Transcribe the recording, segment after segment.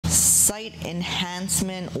Site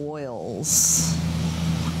enhancement oils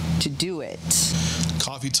to do it.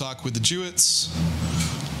 Coffee talk with the Jewetts.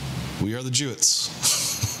 We are the Jewetts.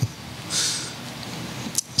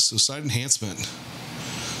 So site enhancement.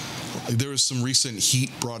 There was some recent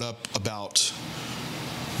heat brought up about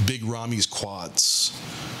Big Rami's quads.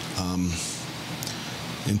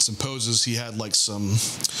 In some poses, he had like some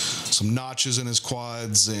notches in his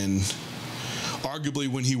quads, and arguably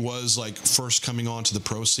when he was like first coming onto the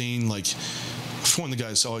pro scene, like one of the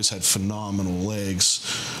guys always had phenomenal legs,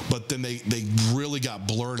 but then they really got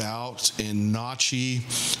blurred out and notchy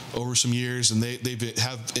over some years, and they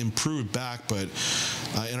have improved back. But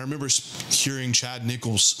and I remember hearing Chad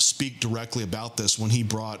Nichols speak directly about this when he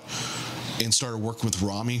brought and started working with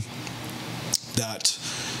Rami, that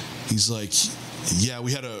he's like, yeah,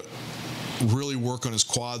 we had to really work on his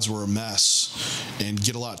quads, were a mess, and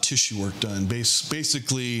get a lot of tissue work done.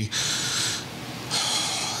 Basically,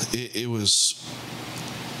 it was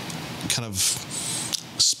kind of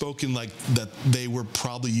spoken like that they were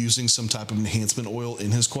probably using some type of enhancement oil in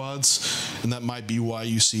his quads, and that might be why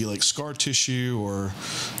you see like scar tissue or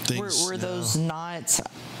things. Were those not,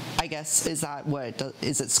 I guess, is that what,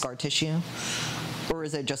 is it scar tissue? Or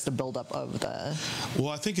is it just a buildup of the? Well,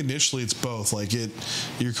 I think initially it's both. Like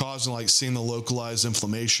you're causing like seeing the localized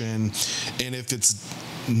inflammation, and if it's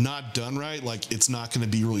not done right, like it's not going to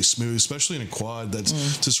be really smooth, especially in a quad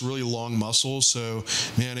that's just really long muscle. So,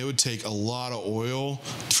 man, it would take a lot of oil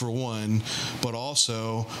for one, but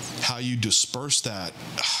also how you disperse that.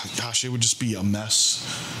 Gosh, it would just be a mess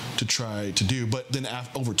to try to do. But then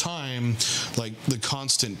over time, like the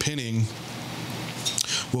constant pinning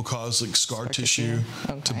will cause like scar tissue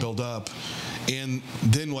to build up, and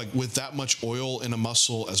then like with that much oil in a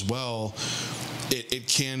muscle as well, it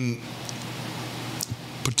can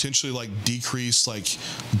potentially like decrease like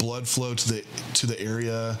blood flow to the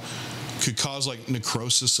area, could cause like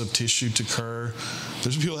necrosis of tissue to occur.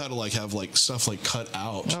 There's people that had to like have like stuff like cut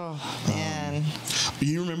out. Oh man,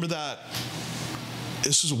 you remember that?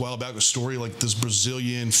 This was a while back, a story like this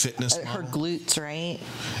Brazilian fitness model. Her glutes, right?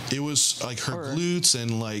 It was like her glutes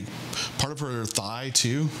and like part of her thigh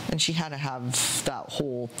too. And she had to have that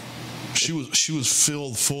whole. She was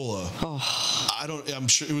filled full of. Oh. I'm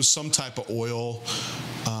sure it was some type of oil.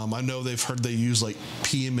 I know they've heard they use like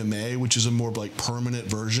PMMA, which is a more like permanent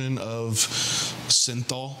version of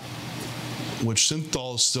synthol. Which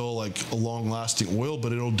synthol is still like a long-lasting oil,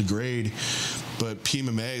 but it'll degrade. But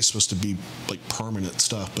PMMA is supposed to be like permanent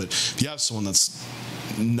stuff. But if you have someone that's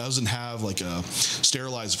doesn't have like a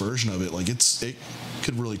sterilized version of it, like it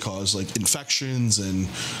could really cause like infections, and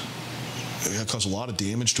it cause a lot of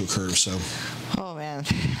damage to occur. So. Oh man,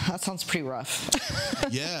 that sounds pretty rough.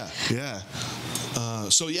 Yeah.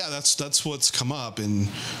 So yeah, that's what's come up, and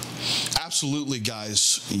absolutely,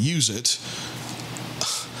 guys, use it.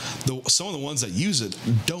 Some of the ones that use it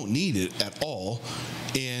don't need it at all.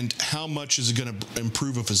 And how much is it going to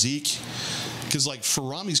improve a physique? Because like for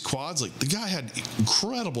Rami's quads, like the guy had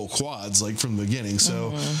incredible quads like from the beginning.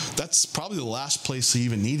 So that's probably the last place he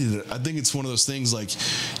even needed it. I think it's one of those things like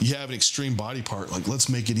you have an extreme body part, like let's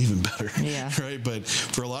make it even better. Yeah. Right. But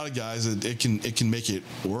for a lot of guys, it can make it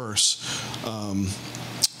worse.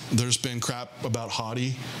 There's been crap about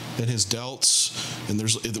Hottie and his delts, and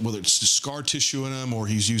whether it's scar tissue in him or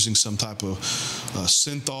he's using some type of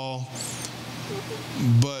synthol.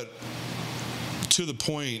 But to the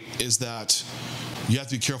point is that you have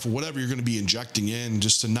to be careful whatever you're going to be injecting in,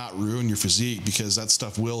 just to not ruin your physique, because that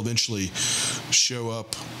stuff will eventually show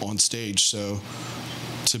up on stage. So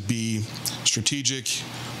to be strategic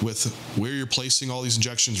with where you're placing all these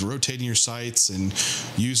injections, rotating your sites, and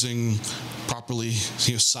using properly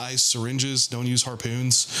sized syringes. Don't use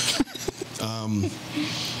harpoons.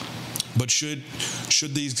 But should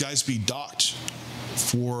these guys be docked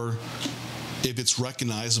for if it's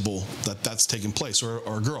recognizable that that's taking place, or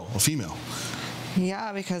a girl, a female?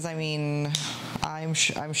 Yeah, because I mean, I'm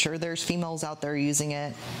sure there's females out there using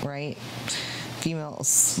it, right?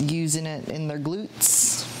 Females using it in their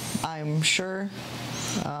glutes, I'm sure.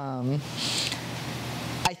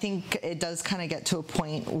 I think it does kind of get to a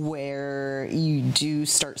point where you do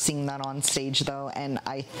start seeing that on stage, though, and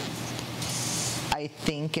I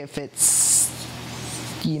think if it's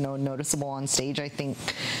noticeable on stage, I think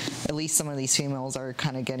at least some of these females are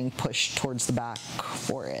kind of getting pushed towards the back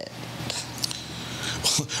for it.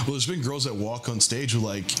 Well, there's been girls that walk on stage with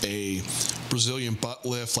like a Brazilian butt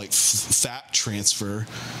lift, like fat transfer,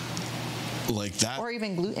 like that, or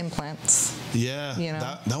even glute implants. Yeah,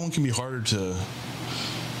 that one can be harder to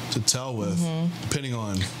tell with, depending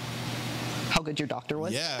on how good your doctor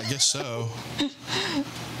was. Yeah, I guess so.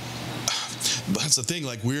 But that's the thing.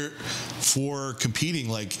 Like, we're for competing.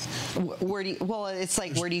 Like, where do you, well, it's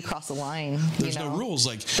like, where do you cross the line? There's no rules.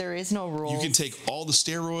 Like, there is no rules. You can take all the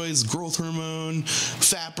steroids, growth hormone,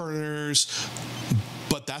 fat burners,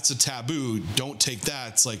 but that's a taboo. Don't take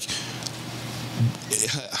that. It's like,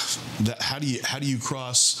 how do you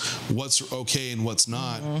cross what's okay and what's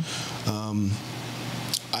not?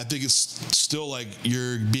 I think it's still like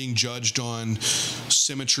you're being judged on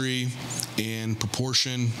symmetry and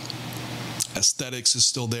proportion. Aesthetics is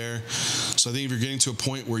still there. So I think if you're getting to a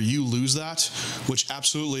point where you lose that, which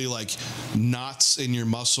absolutely, like, knots in your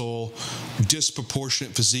muscle,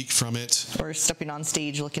 disproportionate physique from it, or stepping on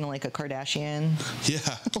stage looking like a Kardashian,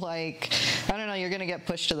 like, I don't know, you're gonna get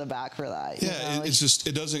pushed to the back for that. It's just,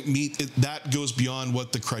 it doesn't meet it, that goes beyond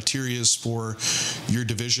what the criteria is for your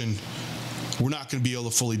division. We're not going to be able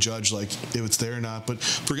to fully judge, like, if it's there or not. But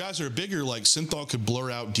for guys that are bigger, like, synthol could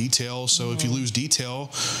blur out detail. So if you lose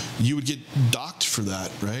detail, you would get docked for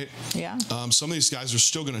that, right? Yeah. Some of these guys are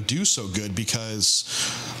still going to do so good because,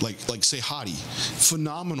 like say Hottie,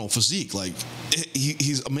 phenomenal physique. Like,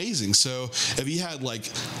 he's amazing. So if he had, like,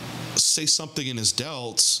 say something in his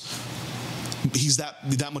delts, he's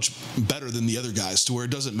that much better than the other guys to where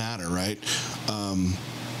it doesn't matter, right?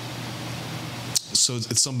 So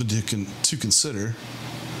it's something to consider.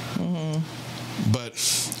 But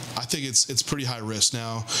I think it's pretty high risk.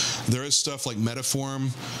 Now, there is stuff like Metaform,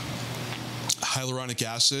 hyaluronic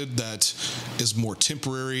acid, that is more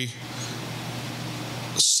temporary,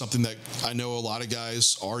 something that I know a lot of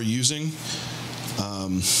guys are using.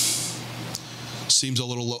 Seems a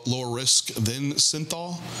little lower risk than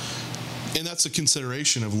synthol, and that's a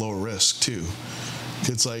consideration of lower risk too.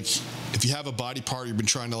 It's like, if you have a body part you've been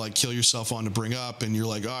trying to, like, kill yourself on to bring up, and you're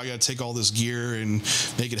like, oh, I got to take all this gear and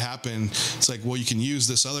make it happen. It's like, well, you can use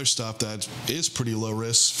this other stuff that is pretty low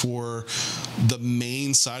risk for the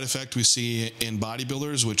main side effect we see in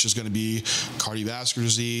bodybuilders, which is going to be cardiovascular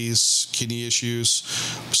disease, kidney issues,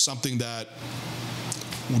 something that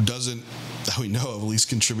doesn't, that we know of, at least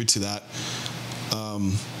contribute to that.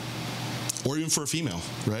 Or even for a female,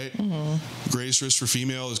 right? Greatest risk for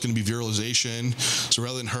female is going to be virilization. So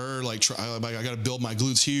rather than her, like, I got to build my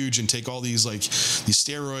glutes huge and take all these, like, these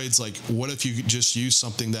steroids, like, what if you could just use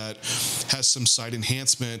something that has some side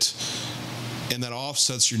enhancement and that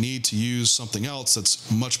offsets your need to use something else that's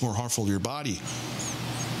much more harmful to your body?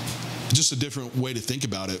 Just a different way to think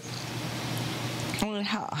about it.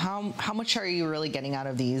 How much are you really getting out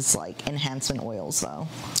of these, like, enhancement oils, though?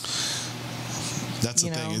 That's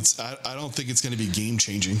the thing. I don't think it's going to be game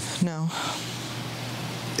changing. No.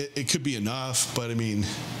 It could be enough, but I mean,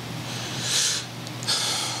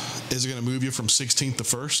 is it going to move you from 16th to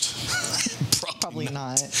 1st? Probably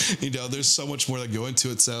not. You know, there's so much more that go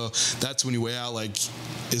into it. So that's when you weigh out, like,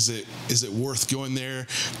 is it worth going there?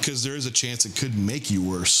 Because there is a chance it could make you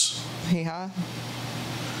worse. Yeah.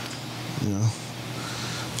 You know,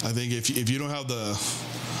 I think if you don't have a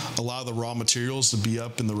lot of the raw materials to be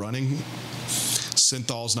up in the running,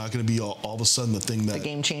 synthol is not going to be all of a sudden the thing that... The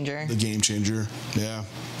game changer. The game changer, yeah.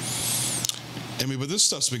 I mean, but this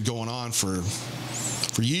stuff's been going on for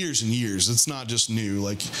years and years. It's not just new.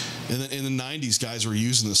 Like, in the 90s, guys were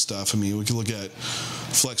using this stuff. I mean, we can look at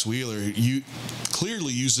Flex Wheeler. You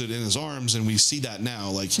clearly used it in his arms, and we see that now.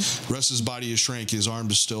 Like, the rest of his body is shrank. His arm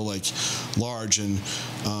is still, like, large, and...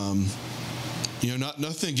 you know,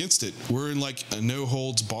 nothing against it. We're in, like, a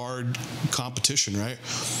no-holds-barred competition, right?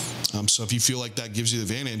 So if you feel like that gives you the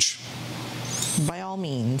advantage, by all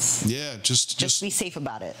means. Yeah, just be safe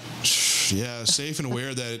about it. Yeah, safe and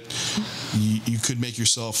aware that you could make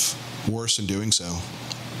yourself worse in doing so.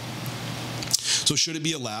 So should it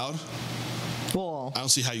be allowed? Well, I don't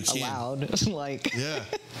see how you can. Allowed, like. Yeah.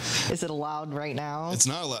 Is it allowed right now? It's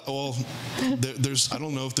not allowed. Well, I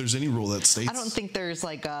don't know if there's any rule that states. I don't think there's,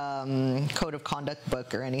 like, a code of conduct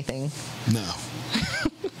book or anything. No.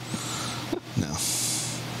 No.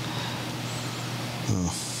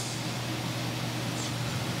 Oh.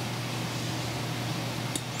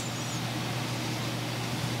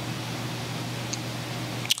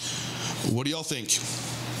 What do y'all think?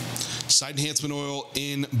 Side enhancement oil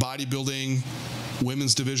in bodybuilding,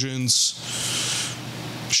 women's divisions.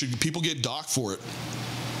 Should people get docked for it?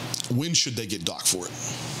 When should they get docked for it?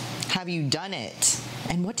 Have you done it?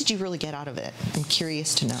 And what did you really get out of it? I'm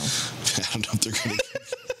curious to know. I don't know if they're going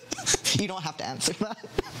to... You don't have to answer that.